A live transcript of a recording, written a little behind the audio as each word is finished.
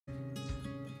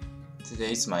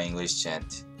Today's my English chat,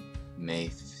 May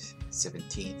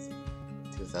 17th,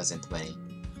 2020,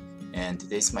 and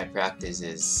today's my practice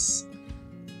is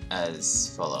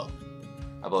as follow.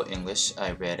 About English,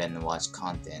 I read and watched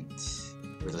content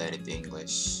related to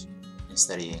English and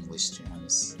study English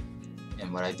terms.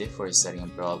 And what I did for studying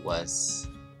abroad was,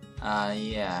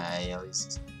 I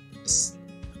always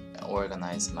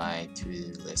organize my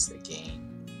to-do list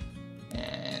again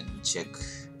and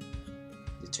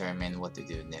determine what to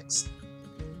do next.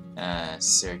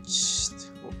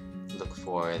 Look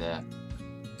for the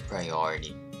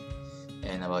priority.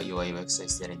 And about UI UX, I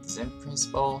studied design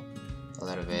principle a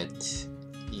little bit.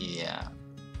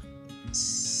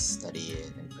 Study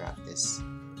it and practice.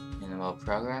 And about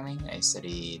programming, I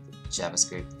studied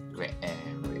JavaScript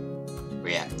and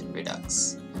React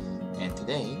Redux. And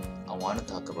today, I want to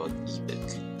talk about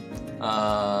ebook.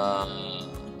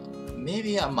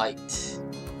 Maybe I might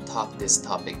talk this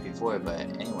topic before, but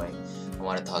anyway, I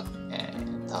want to talk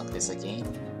this again.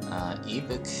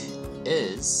 Ebook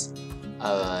is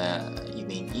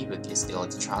ebook is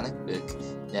electronic book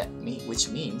which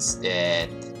means that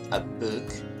a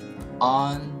book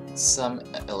on some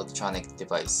electronic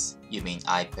device. You mean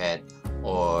iPad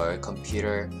or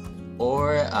computer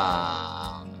or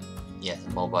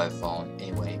mobile phone.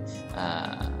 Anyway,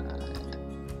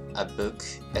 a book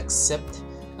except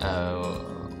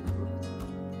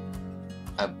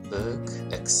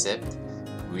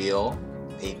real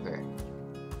paper.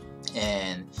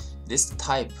 And this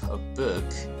type of book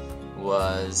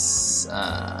was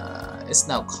is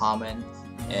now common,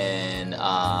 and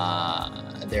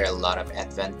there are a lot of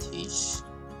advantages,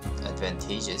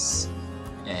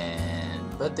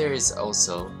 but there is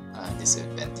also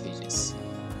disadvantages.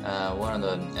 One of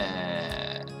the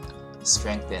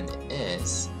strengths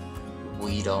is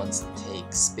we don't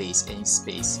take any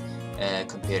space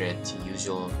compared to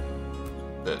usual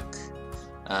book.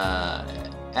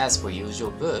 As for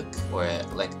usual book or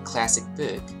like classic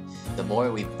book, the more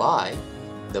we buy,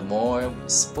 the more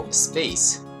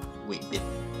space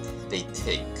they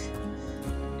take.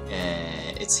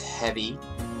 It's heavy.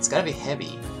 It's gotta be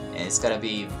heavy, and it's gotta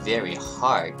be very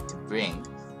hard to bring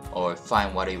or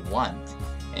find what you want,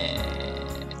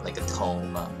 like a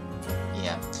tome.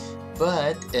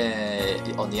 But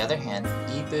on the other hand,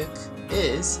 ebook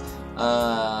is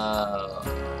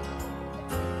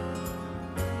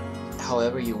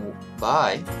however you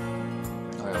buy,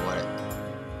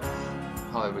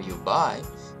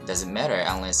 it doesn't matter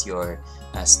unless your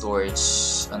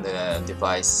storage on the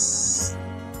device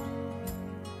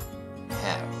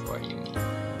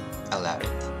allowed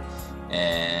it.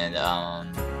 And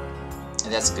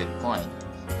that's a good point.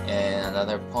 And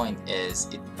another point is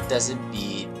it doesn't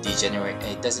degenerate.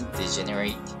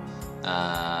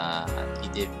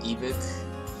 Ebook,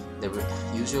 the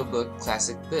usual book,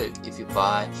 classic book, if you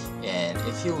buy and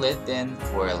if you let them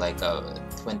for like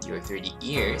 20 or 30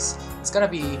 years, it's gonna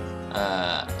be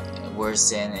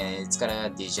worsen, and it's gonna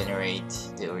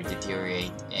degenerate or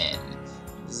deteriorate, and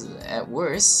at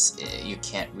worst you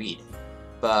can't read.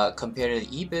 But compared to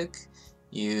the ebook,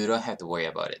 you don't have to worry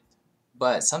about it.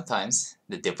 But sometimes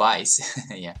the device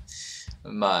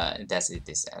but that's a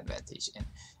disadvantage.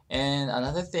 And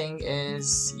another thing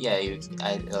is,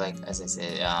 as I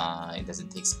said, it doesn't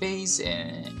take space,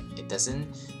 and it doesn't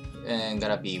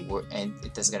gonna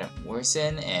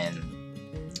worsen, and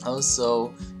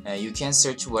also you can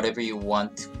search whatever you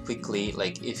want quickly.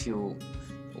 Like if you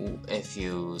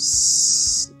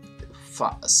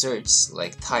search,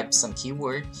 like type some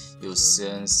keyword, you'll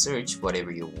soon search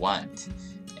whatever you want.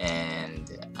 And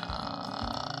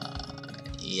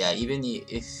even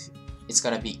if it's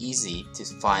gonna be easy to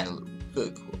find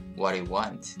book what you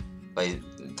want by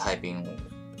typing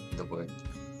the word.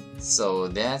 So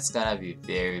that's gonna be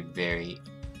very, very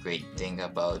great thing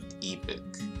about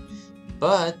ebook.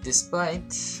 But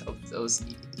despite of those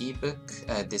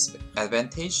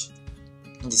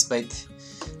despite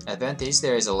advantage,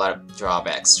 there is a lot of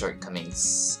drawbacks,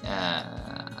 shortcomings.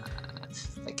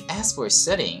 Like as for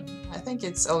studying, I think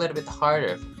it's a little bit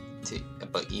harder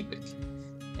about ebook.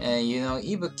 And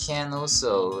ebook can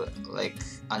also like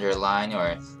underline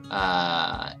or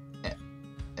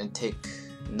and take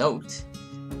note,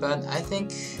 but I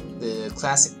think the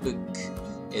classic book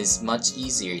is much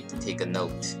easier to take a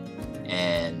note.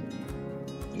 And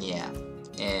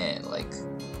like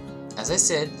as I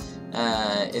said,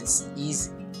 it's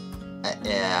easy.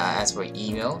 As for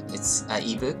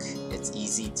ebook, it's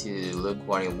easy to look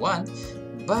what you want.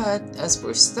 But as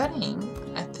for studying,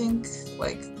 I think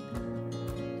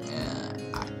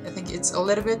it's a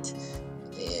little bit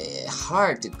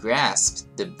hard to grasp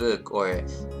the book, or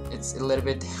it's a little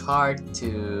bit hard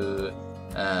to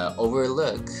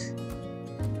overlook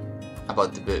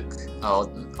about the book. Oh,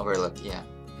 overlook, yeah.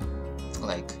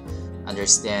 Like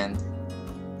understand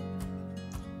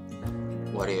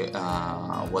what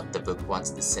the book wants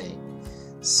to say.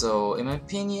 So in my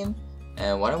opinion,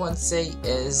 what I want to say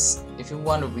is, if you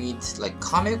want to read like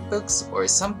comic books or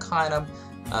some kind of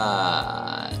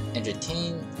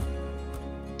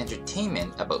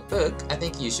entertainment about book, I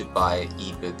think you should buy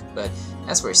ebook. But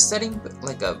as for studying,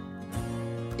 like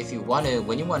if you want to,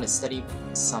 when you want to study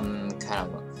some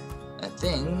kind of a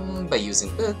thing by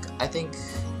using book, I think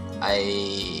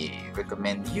I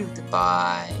recommend you to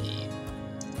buy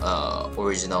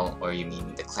original, or you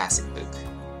mean the classic book.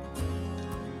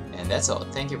 And that's all.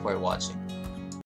 Thank you for watching.